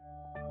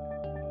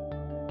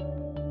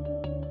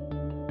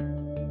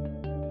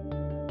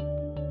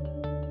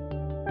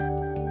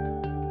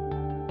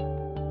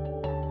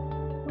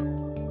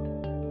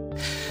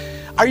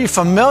Are you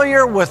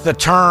familiar with the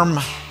term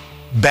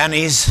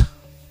bennies?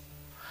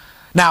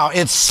 Now,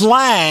 it's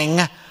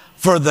slang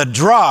for the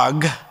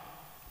drug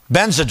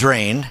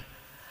benzedrine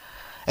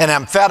and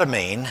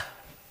amphetamine,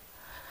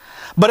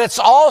 but it's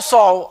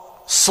also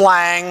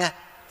slang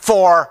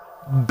for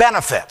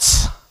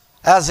benefits,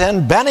 as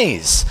in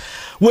bennies,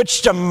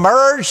 which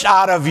emerged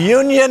out of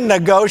union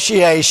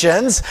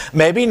negotiations,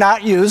 maybe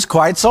not used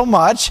quite so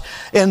much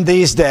in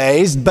these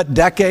days, but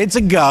decades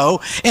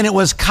ago, and it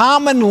was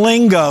common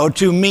lingo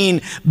to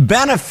mean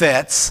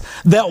benefits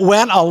that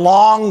went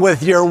along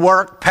with your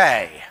work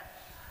pay,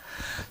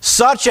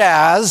 such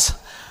as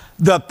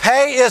the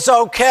pay is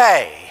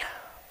okay,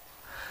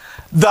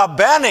 the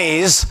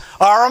bennies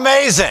are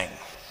amazing.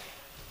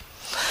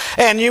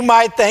 And you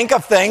might think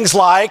of things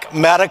like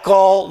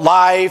medical,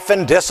 life,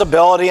 and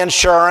disability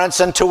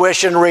insurance, and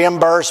tuition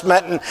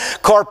reimbursement, and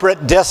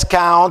corporate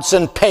discounts,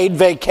 and paid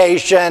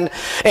vacation,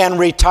 and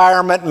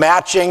retirement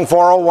matching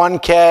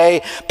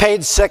 401k,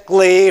 paid sick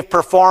leave,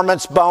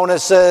 performance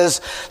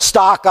bonuses,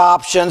 stock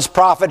options,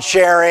 profit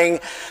sharing,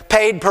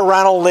 paid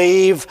parental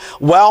leave,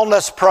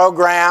 wellness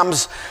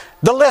programs.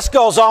 The list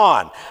goes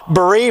on.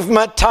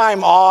 Bereavement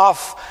time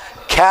off,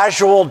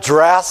 casual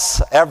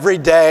dress every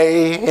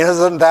day,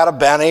 isn't that a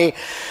benny?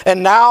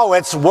 And now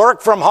it's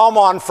work from home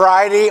on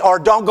Friday, or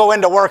don't go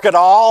into work at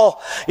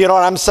all. You know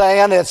what I'm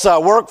saying? It's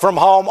work from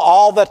home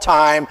all the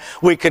time.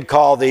 We could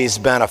call these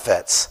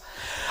benefits.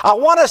 I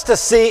want us to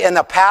see in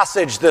the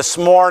passage this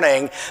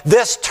morning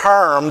this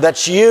term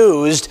that's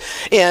used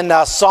in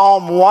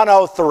Psalm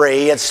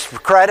 103. It's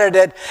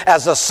credited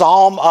as a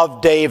Psalm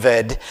of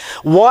David.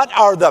 What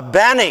are the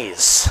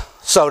bennies,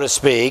 so to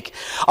speak,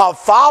 of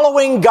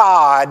following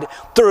God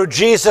through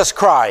Jesus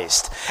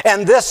Christ?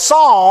 And this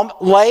psalm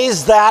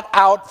lays that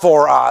out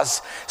for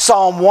us.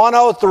 Psalm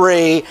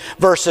 103,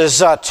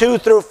 verses 2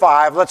 through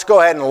 5. Let's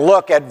go ahead and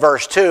look at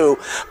verse 2.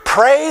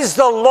 Praise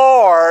the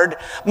Lord,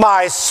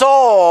 my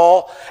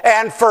soul,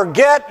 and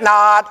forget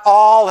not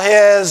all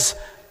his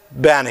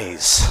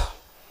bennies,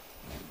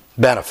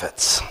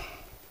 benefits.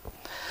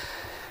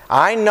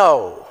 I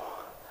know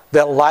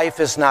that life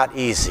is not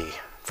easy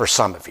for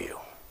some of you.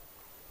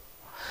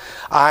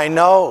 I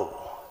know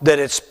that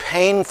it's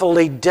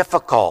painfully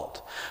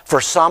difficult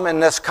for some in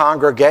this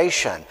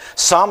congregation,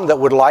 some that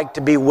would like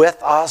to be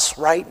with us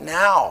right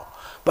now,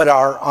 but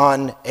are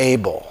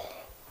unable.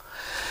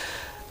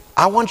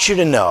 I want you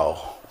to know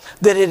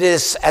that it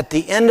is, at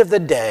the end of the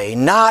day,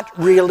 not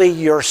really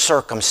your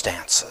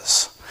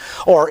circumstances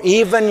or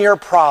even your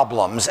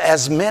problems,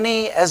 as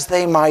many as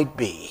they might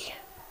be,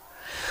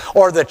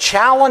 or the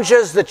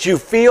challenges that you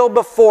feel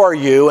before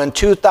you in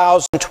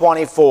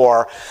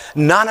 2024,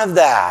 none of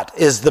that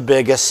is the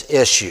biggest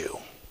issue.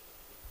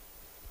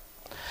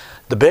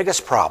 The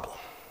biggest problem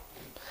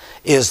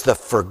is the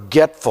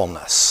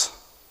forgetfulness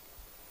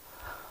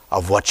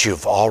of what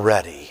you've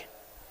already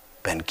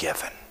been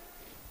given.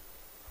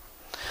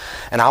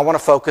 And I want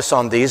to focus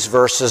on these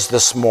verses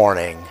this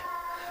morning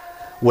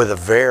with a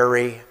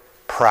very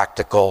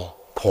practical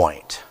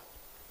point.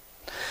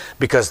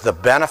 Because the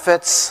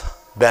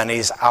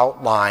bennies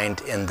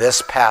outlined in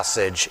this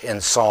passage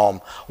in Psalm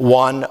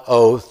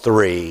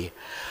 103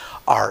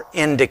 are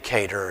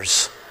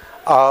indicators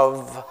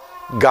of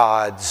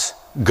God's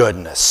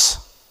goodness.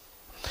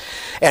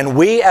 And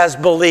we as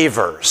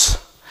believers,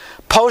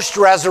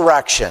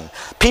 post-resurrection,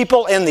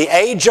 people in the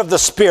age of the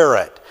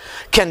Spirit,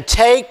 can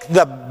take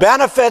the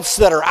benefits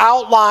that are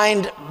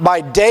outlined by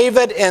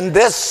David in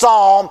this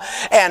psalm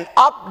and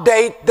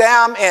update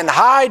them in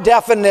high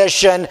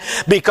definition,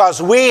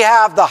 because we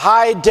have the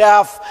high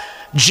def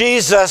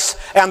Jesus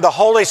and the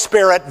Holy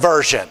Spirit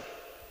version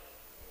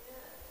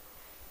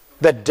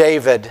that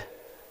David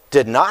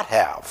did not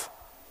have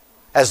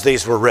as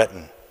these were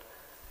written,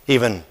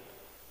 even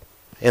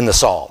in the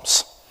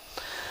Psalms.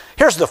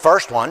 Here's the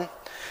first one.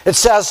 It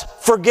says,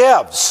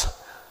 forgives.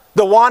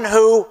 The one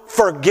who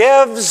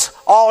forgives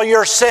all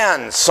your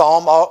sins.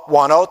 Psalm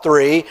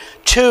 103,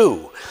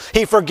 2.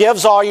 He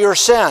forgives all your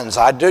sins.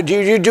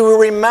 You do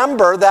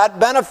remember that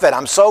benefit.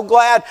 I'm so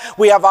glad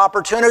we have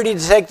opportunity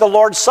to take the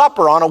Lord's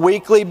Supper on a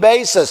weekly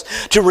basis,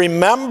 to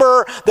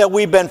remember that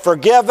we've been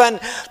forgiven,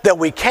 that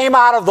we came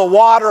out of the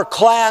water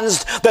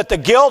cleansed, that the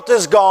guilt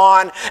is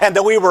gone, and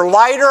that we were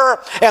lighter,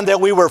 and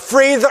that we were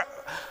freer,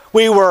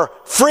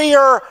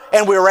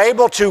 and we were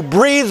able to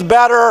breathe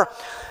better.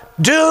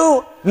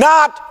 Do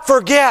not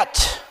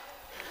forget,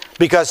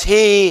 because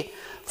he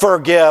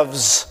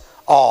forgives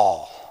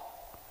all.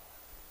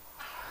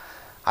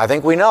 I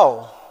think we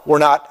know we're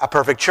not a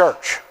perfect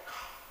church.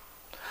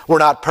 We're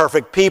not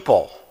perfect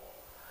people.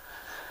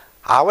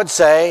 I would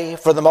say,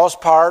 for the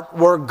most part,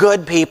 we're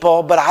good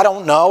people, but I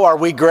don't know, are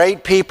we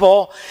great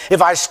people?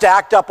 If I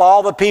stacked up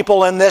all the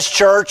people in this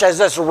church as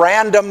with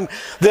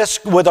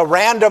a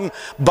random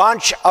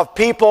bunch of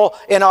people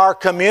in our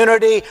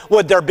community,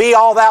 would there be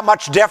all that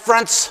much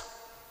difference?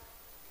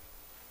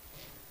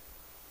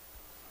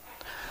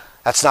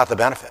 That's not the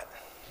benefit.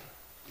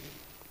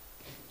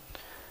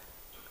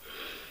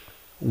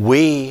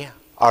 We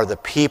are the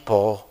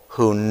people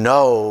who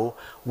know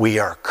we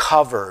are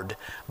covered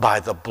by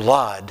the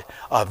blood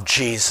of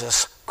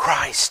Jesus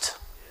Christ.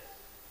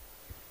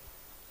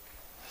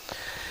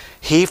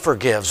 He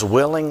forgives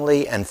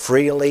willingly and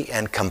freely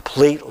and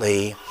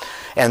completely,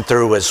 and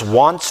through his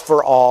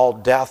once-for-all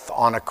death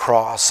on a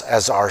cross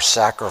as our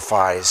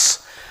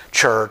sacrifice,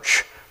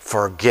 church,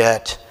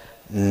 forget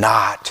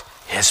not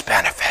his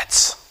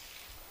benefits.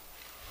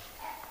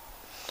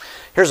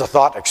 Here's a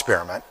thought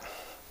experiment.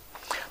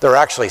 There are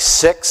actually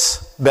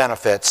 6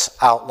 benefits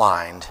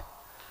outlined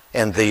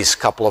in these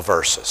couple of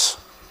verses.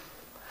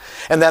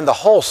 And then the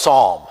whole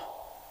psalm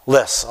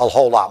lists a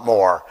whole lot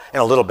more in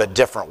a little bit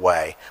different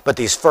way. But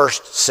these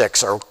first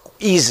 6 are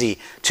easy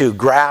to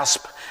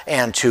grasp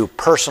and to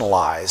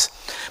personalize.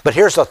 But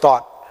here's the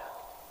thought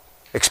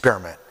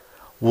experiment.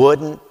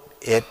 Wouldn't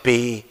it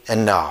be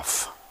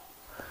enough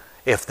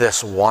if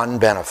this one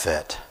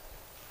benefit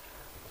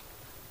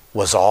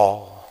was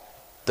all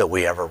that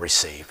we ever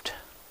received?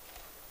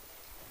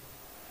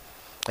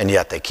 And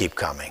yet they keep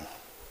coming.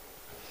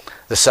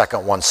 The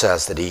second one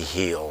says that he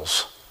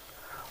heals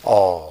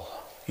all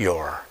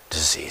your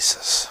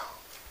diseases.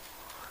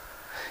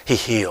 He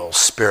heals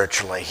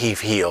spiritually, he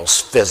heals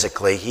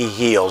physically, he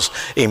heals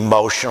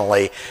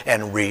emotionally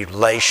and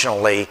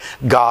relationally.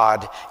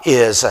 God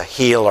is a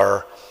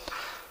healer.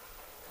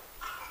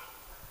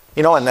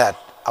 You know, in that,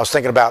 I was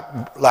thinking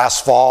about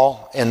last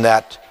fall, in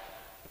that,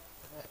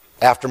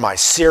 after my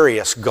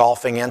serious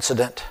golfing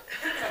incident,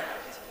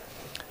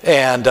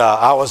 and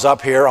I was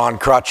up here on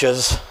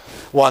crutches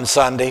one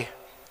Sunday,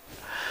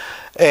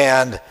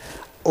 and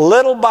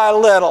little by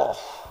little,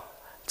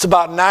 it's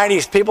about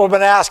 90, people have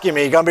been asking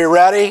me, you going to be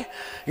ready?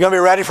 You going to be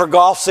ready for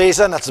golf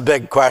season? That's a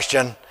big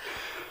question.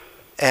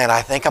 And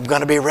I think I'm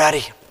going to be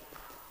ready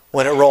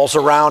when it rolls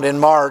around in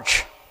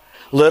March.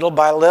 Little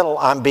by little,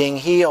 I'm being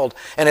healed.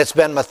 And it's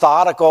been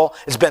methodical,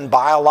 it's been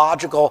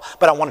biological,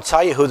 but I want to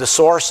tell you who the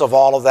source of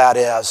all of that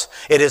is.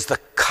 It is the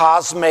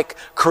cosmic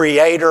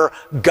creator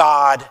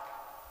God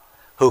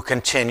who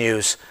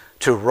continues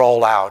to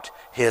roll out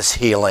his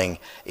healing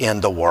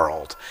in the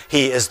world.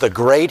 He is the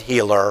great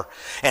healer,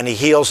 and he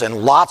heals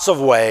in lots of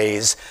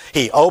ways.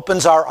 He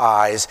opens our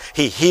eyes.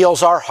 He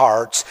heals our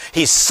hearts.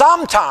 He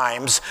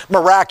sometimes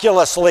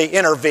miraculously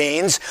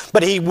intervenes,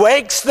 but he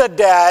wakes the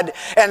dead,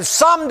 and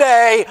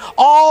someday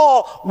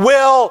all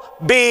will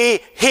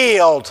be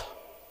healed.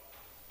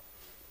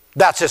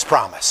 That's his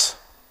promise.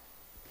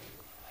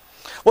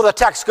 Well, the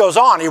text goes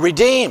on. He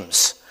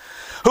redeems.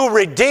 Who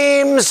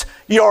redeems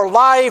your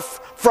life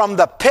from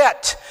the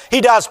pit. He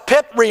does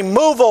pit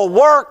removal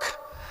work.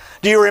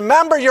 Do you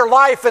remember your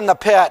life in the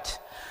pit?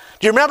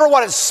 Do you remember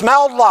what it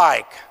smelled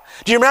like?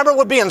 Do you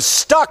remember being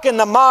stuck in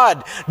the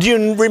mud? Do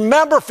you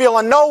remember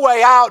feeling no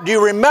way out? Do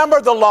you remember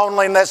the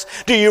loneliness?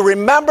 Do you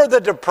remember the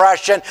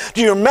depression?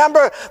 Do you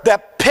remember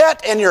that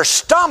pit in your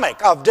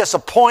stomach of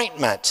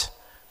disappointment?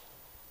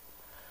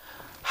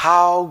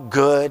 How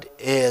good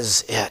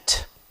is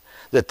it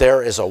that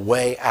there is a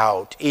way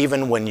out,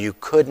 even when you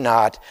could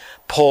not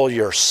pull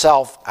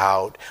yourself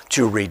out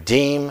to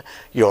redeem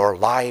your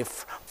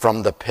life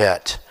from the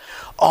pit?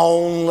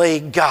 Only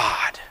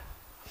God.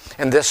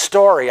 In this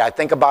story, I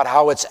think about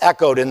how it's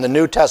echoed in the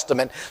New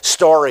Testament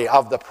story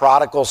of the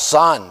prodigal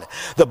son.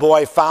 The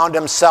boy found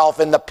himself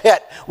in the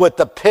pit with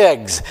the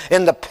pigs,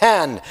 in the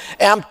pen,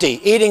 empty,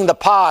 eating the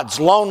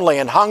pods, lonely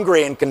and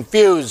hungry and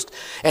confused.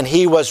 And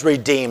he was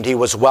redeemed. He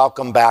was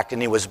welcomed back,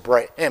 and he was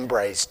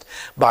embraced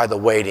by the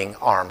waiting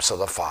arms of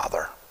the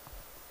Father.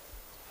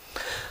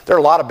 There are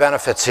a lot of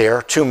benefits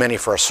here, too many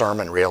for a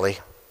sermon, really.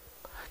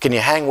 Can you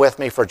hang with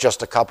me for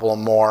just a couple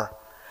more?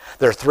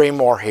 There are 3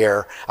 more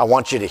here. I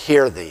want you to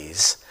hear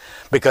these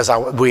because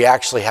we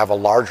actually have a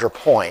larger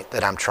point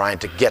that I'm trying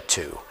to get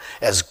to,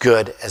 as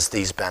good as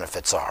these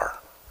benefits are.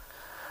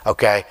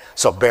 Okay?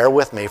 So bear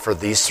with me for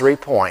these 3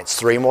 points,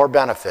 3 more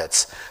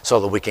benefits, so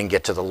that we can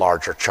get to the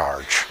larger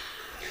charge.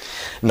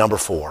 Number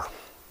 4,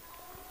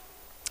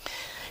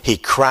 he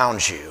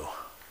crowns you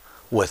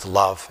with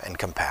love and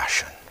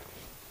compassion.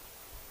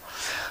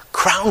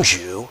 Crowns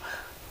you,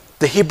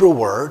 the Hebrew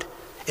word,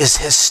 is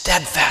his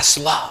steadfast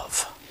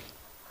love.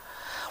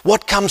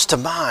 What comes to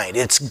mind?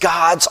 It's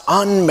God's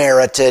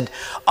unmerited,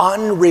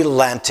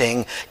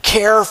 unrelenting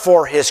care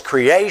for his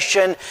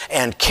creation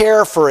and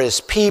care for his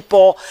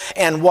people.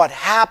 And what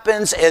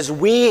happens is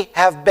we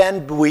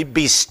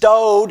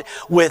bestowed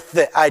with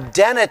the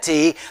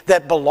identity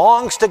that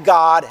belongs to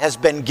God has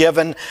been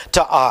given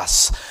to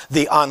us.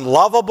 The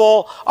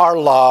unlovable are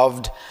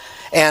loved,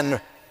 and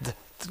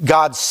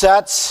God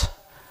sets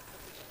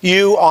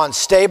you on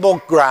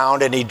stable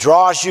ground, and he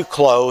draws you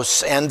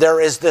close, and there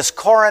is this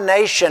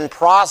coronation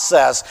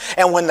process.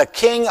 And when the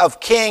King of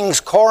Kings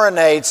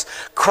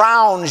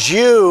crowns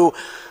you,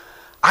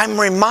 I'm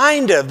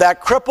reminded of that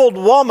crippled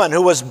woman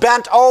who was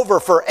bent over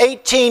for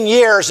 18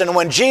 years, and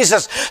when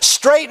Jesus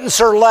straightens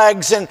her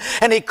legs and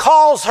he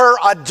calls her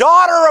a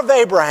daughter of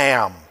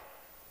Abraham.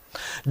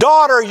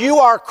 Daughter, you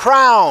are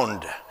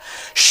crowned.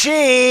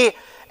 She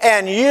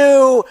and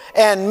you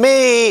and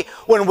me,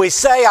 when we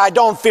say, I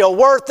don't feel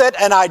worth it,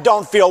 and I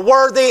don't feel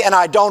worthy, and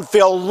I don't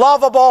feel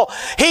lovable,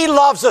 he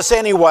loves us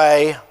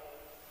anyway.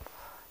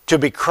 To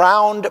be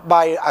crowned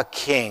by a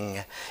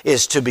king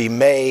is to be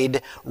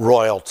made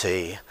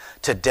royalty.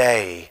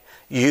 Today,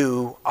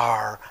 you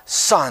are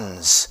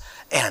sons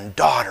and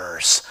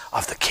daughters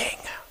of the King.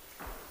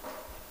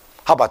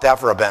 How about that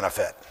for a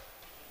benefit?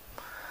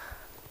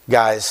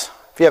 Guys,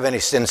 if you have any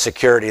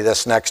insecurity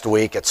this next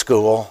week at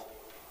school,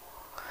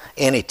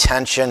 any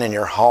tension in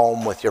your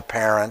home with your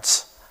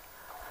parents,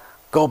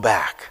 go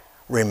back.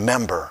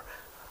 Remember,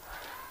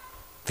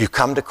 if you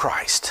come to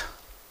Christ,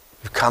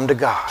 if you come to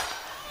God,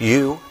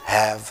 you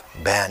have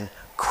been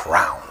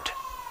crowned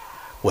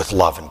with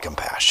love and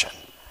compassion.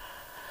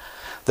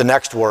 The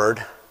next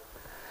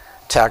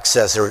text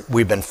says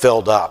we've been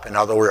filled up. In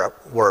other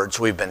words,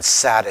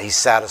 he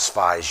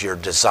satisfies your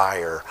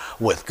desire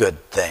with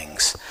good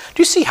things.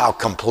 Do you see how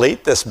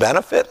complete this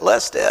benefit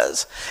list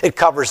is? It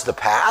covers the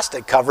past.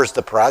 It covers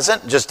the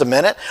present. In just a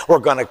minute, we're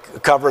going to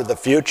cover the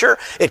future.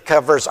 It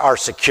covers our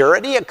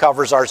security. It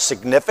covers our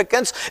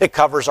significance. It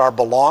covers our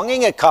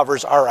belonging. It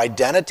covers our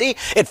identity.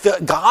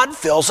 God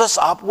fills us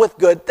up with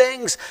good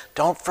things.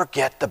 Don't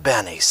forget the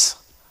bennies.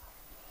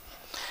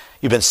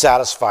 You've been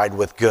satisfied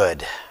with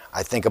good.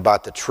 I think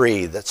about the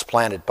tree that's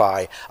planted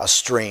by a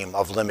stream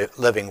of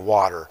living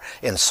water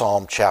in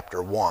Psalm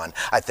chapter 1.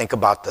 I think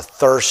about the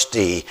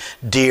thirsty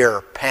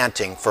deer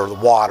panting for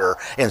water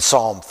in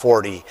Psalm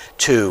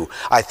 42.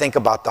 I think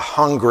about the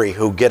hungry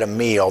who get a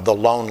meal, the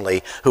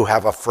lonely who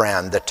have a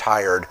friend, the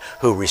tired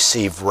who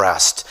receive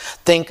rest.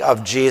 Think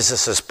of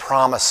Jesus'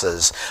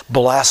 promises.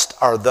 Blessed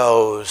are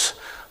those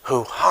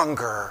who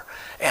hunger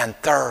and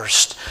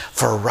thirst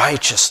for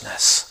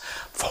righteousness,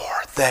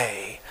 for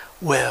they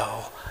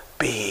will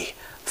be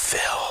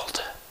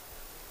filled,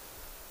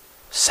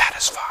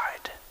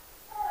 satisfied.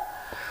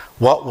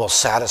 What will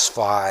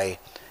satisfy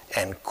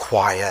and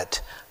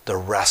quiet the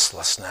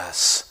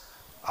restlessness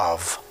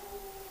of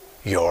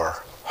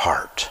your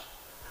heart?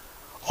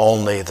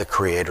 Only the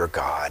Creator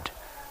God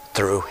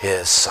through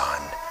His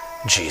Son,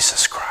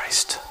 Jesus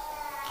Christ.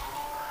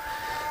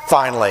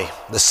 Finally,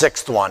 the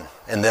sixth one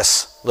in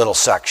this little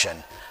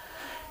section,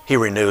 He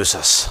renews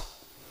us.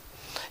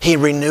 He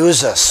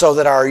renews us so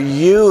that our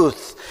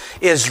youth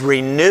is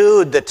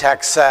renewed, the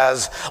text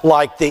says,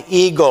 like the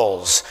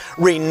eagles.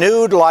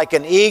 Renewed like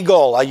an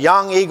eagle, a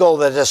young eagle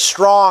that is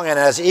strong, and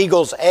as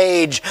eagles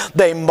age,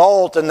 they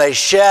molt and they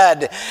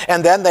shed,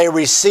 and then they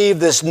receive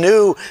this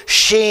new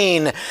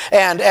sheen,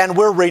 and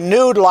we're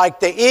renewed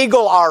like the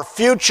eagle. Our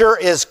future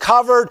is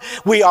covered.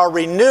 We are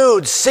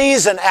renewed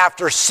season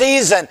after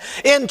season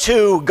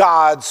into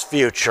God's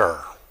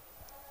future.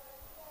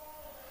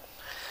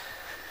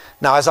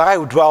 Now, as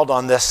I dwelled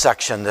on this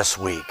section this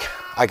week,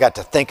 I got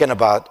to thinking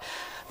about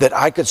that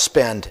I could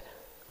spend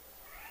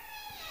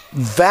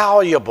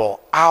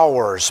valuable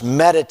hours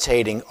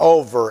meditating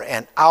over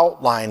and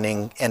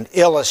outlining and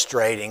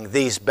illustrating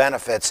these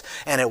benefits,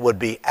 and it would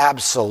be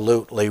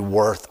absolutely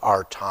worth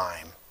our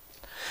time.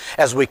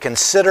 As we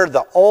consider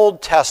the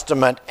Old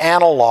Testament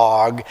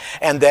analog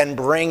and then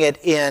bring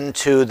it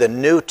into the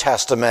New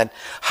Testament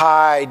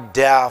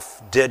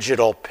high-def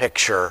digital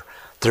picture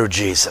through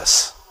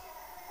Jesus.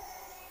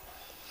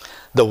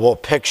 The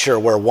picture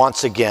where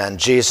once again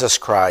Jesus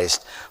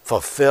Christ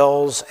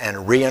fulfills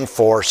and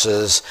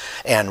reinforces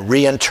and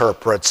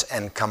reinterprets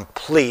and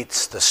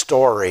completes the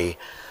story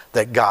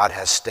that God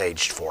has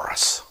staged for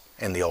us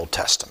in the Old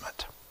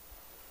Testament.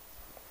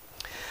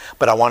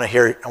 But I want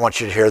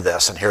you to hear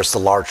this, and here's the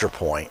larger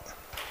point.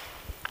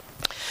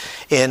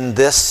 In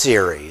this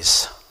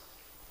series,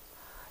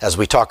 as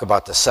we talk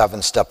about the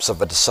 7 steps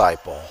of a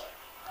disciple,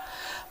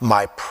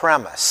 my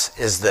premise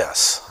is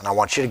this, and I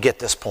want you to get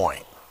this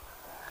point.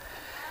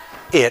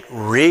 It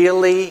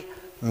really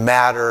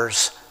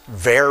matters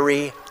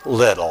very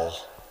little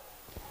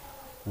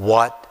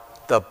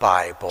what the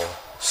Bible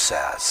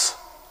says.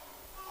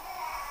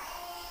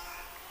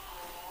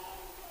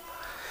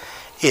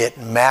 It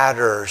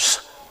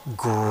matters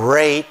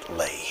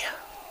greatly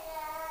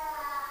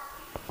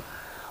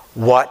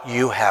what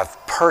you have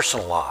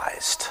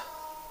personalized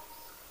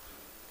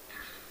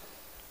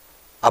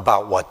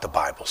about what the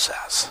Bible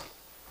says.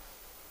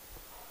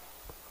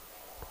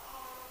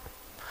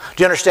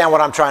 Do you understand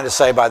what I'm trying to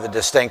say by the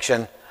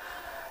distinction?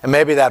 And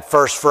maybe that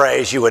first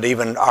phrase, you would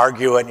even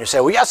argue it and you say,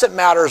 well, yes, it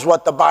matters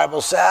what the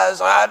Bible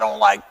says. I don't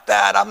like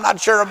that. I'm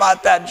not sure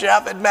about that,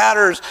 Jeff. It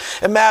matters.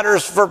 It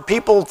matters for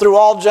people through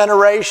all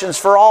generations,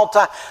 for all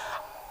time.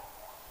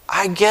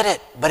 I get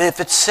it. But if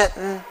it's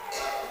sitting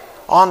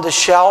on the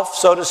shelf,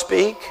 so to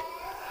speak,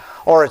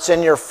 or it's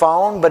in your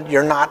phone, but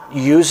you're not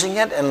using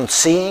it and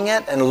seeing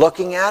it and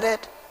looking at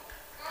it,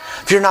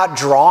 if you're not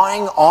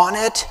drawing on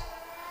it,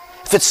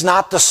 if it's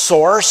not the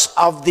source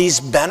of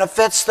these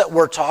benefits that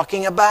we're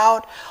talking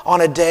about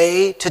on a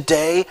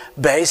day-to-day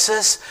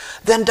basis,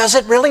 then does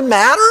it really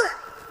matter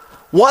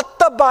what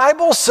the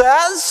Bible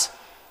says?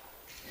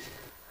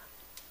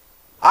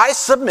 I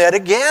submit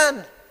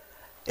again,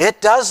 it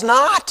does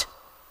not.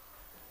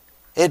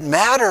 It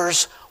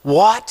matters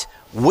what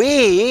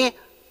we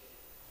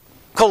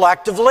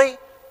collectively,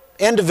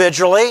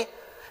 individually,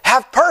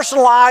 have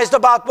personalized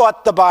about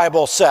what the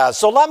Bible says.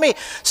 So let me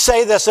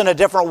say this in a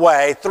different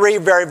way. 3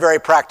 very, very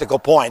practical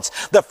points.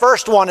 The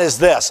first one is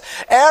this.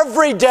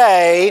 Every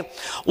day,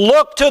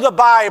 look to the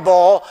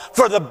Bible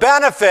for the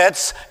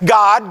benefits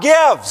God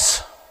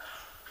gives.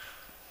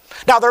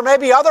 Now, there may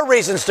be other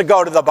reasons to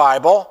go to the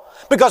Bible,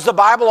 because the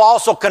Bible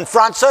also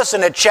confronts us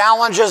and it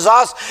challenges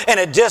us and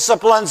it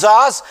disciplines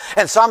us,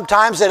 and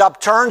sometimes it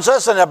upturns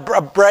us and it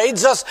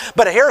upbraids us.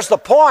 But here's the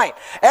point.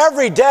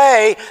 Every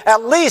day,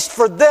 at least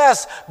for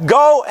this,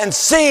 go and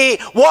see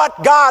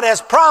what God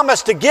has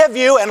promised to give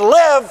you and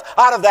live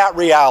out of that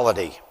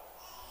reality.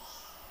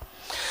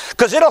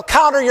 Because it'll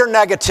counter your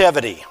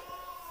negativity.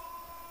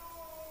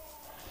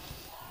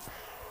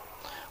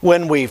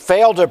 When we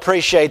fail to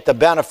appreciate the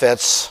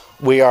benefits,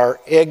 we are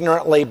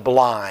ignorantly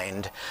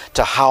blind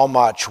to how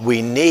much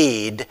we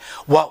need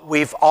what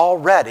we've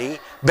already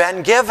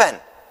been given.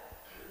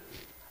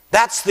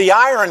 That's the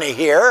irony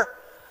here.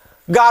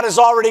 God has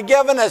already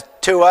given it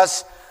to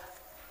us,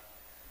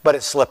 but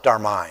it slipped our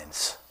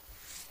minds.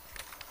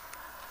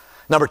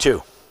 Number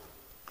 2,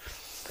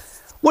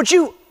 would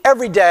you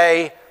every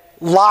day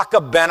lock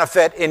a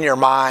benefit in your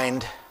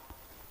mind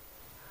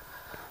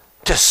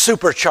to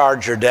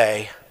supercharge your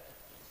day?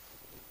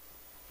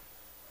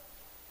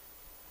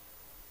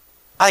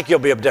 I think you'll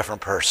be a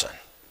different person.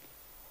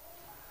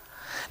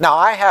 Now,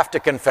 I have to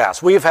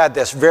confess, we've had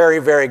this very,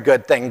 very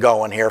good thing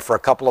going here for a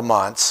couple of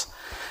months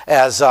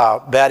as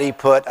Betty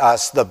put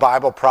the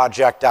Bible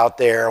Project out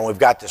there, and we've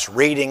got this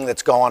reading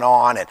that's going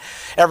on, and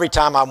every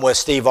time I'm with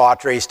Steve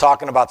Autry, he's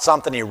talking about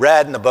something he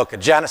read in the book of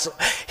Genesis.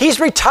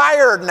 He's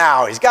retired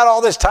now. He's got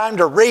all this time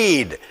to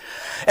read.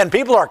 And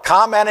people are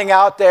commenting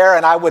out there,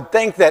 and I would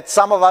think that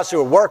some of us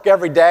who work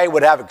every day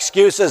would have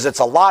excuses. It's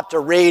a lot to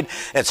read.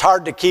 It's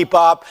hard to keep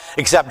up,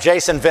 except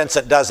Jason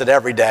Vincent does it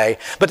every day.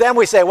 But then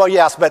we say, well,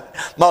 yes, but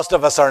most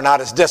of us are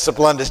not as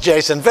disciplined as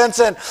Jason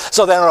Vincent,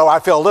 so then I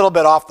feel a little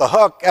bit off the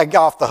hook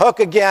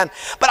again.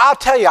 But I'll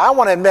tell you, I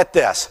want to admit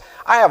this.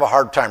 I have a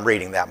hard time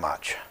reading that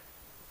much.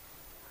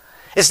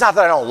 It's not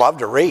that I don't love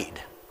to read.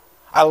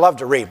 I love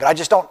to read, but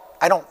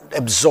I don't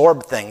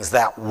absorb things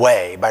that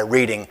way by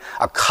reading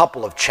a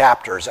couple of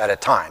chapters at a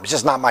time. It's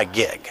just not my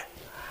gig.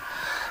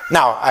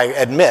 Now, I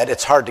admit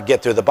it's hard to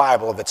get through the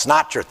Bible if it's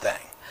not your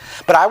thing.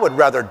 But I would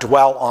rather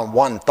dwell on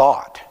one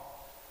thought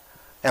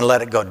and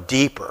let it go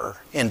deeper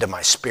into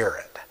my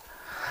spirit.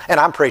 And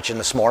I'm preaching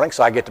this morning,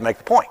 so I get to make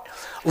the point.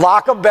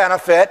 Lock a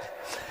benefit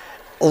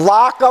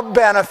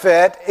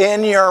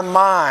in your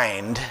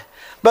mind.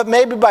 But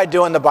maybe by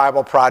doing the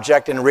Bible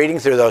Project and reading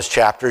through those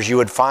chapters, you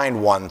would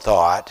find one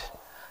thought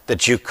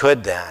that you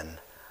could then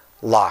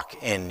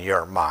lock in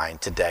your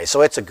mind today.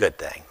 So it's a good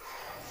thing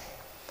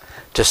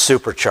to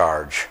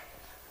supercharge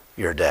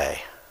your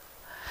day.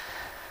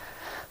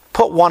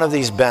 Put one of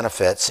these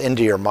benefits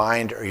into your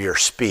mind or your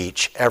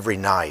speech every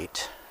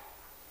night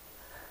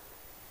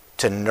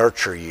to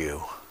nurture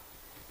you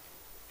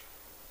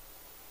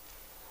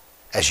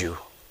as you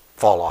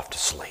fall off to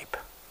sleep.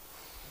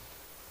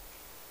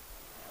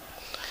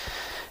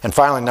 And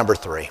finally, number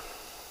 3.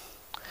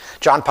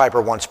 John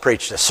Piper once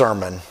preached a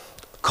sermon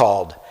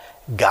called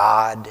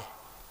God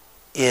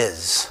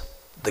is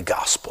the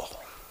Gospel.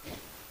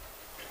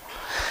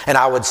 And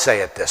I would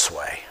say it this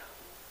way.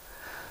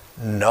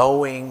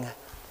 Knowing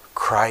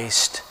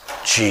Christ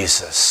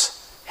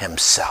Jesus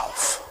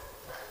himself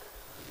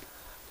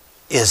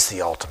is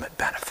the ultimate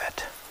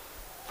benefit.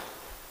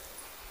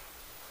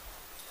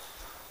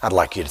 I'd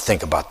like you to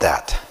think about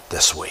that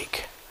this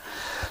week.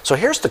 So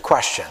here's the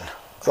question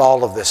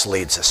all of this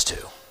leads us to.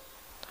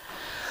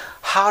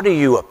 How do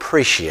you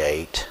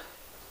appreciate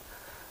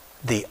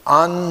the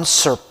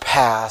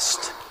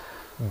unsurpassed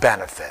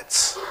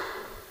benefits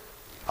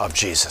of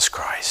Jesus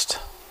Christ?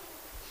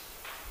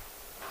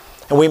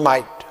 And we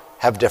might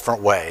have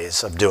different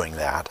ways of doing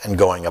that and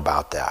going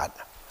about that.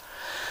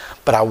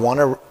 But I want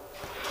to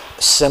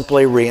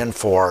simply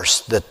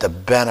reinforce that the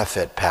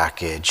benefit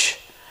package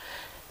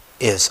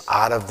is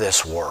out of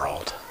this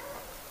world.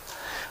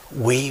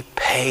 We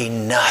pay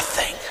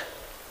nothing.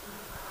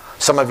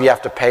 Some of you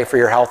have to pay for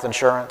your health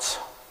insurance,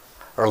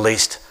 or at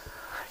least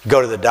you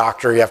go to the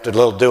doctor, you have to do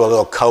a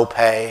little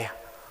copay.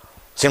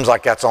 Seems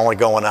like that's only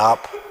going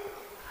up.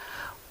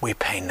 We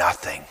pay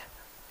nothing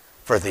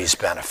for these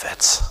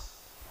benefits.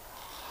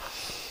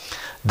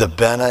 The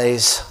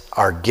bennies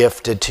are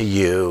gifted to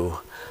you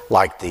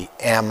like the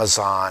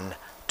Amazon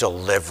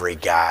delivery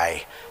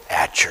guy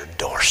at your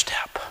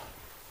doorstep.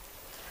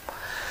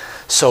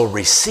 So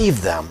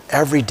receive them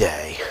every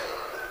day.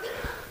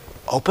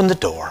 Open the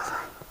door.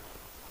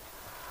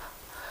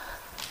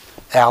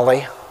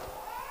 Allie,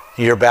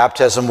 your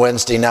baptism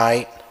Wednesday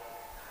night,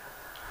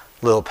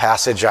 little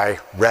passage I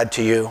read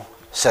to you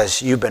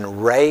says you've been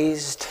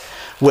raised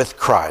with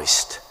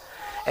Christ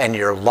and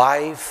your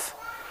life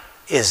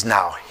is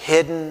now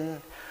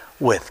hidden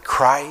with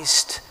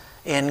Christ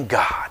in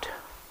God.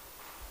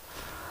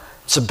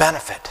 It's a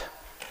benefit.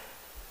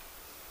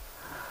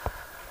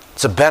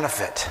 It's a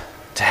benefit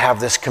to have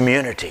this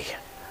community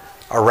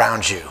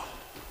around you.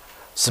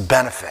 It's a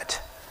benefit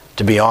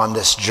to be on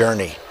this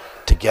journey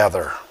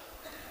together.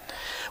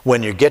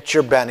 when you get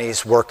your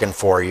bennies working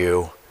for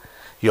you,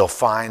 you'll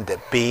find that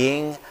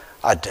being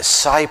a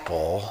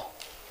disciple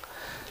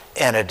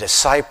and a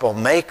disciple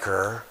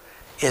maker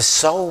is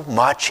so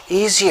much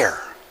easier.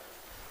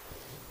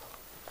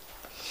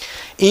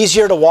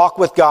 Easier to walk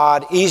with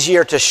God,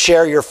 easier to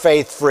share your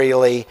faith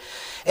freely,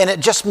 and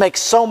it just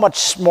makes so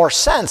much more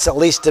sense, at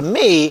least to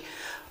me,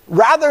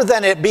 rather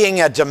than it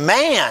being a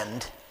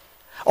demand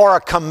or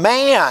a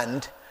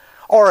command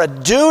or a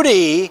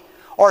duty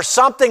or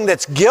something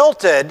that's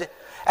guilted,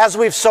 as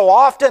we've so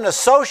often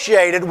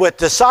associated with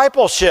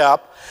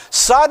discipleship.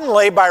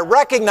 Suddenly, by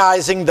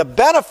recognizing the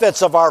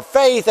benefits of our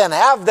faith and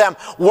have them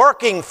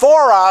working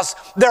for us,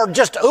 they're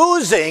just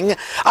oozing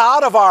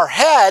out of our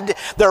head,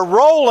 they're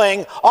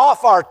rolling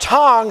off our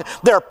tongue,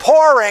 they're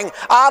pouring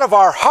out of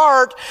our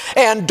heart,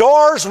 and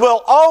doors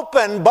will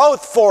open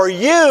both for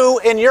you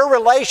in your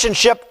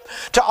relationship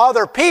to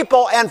other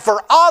people and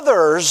for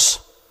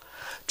others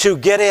to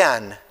get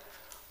in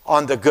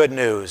on the good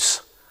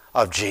news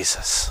of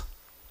Jesus.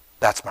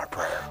 That's my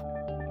prayer.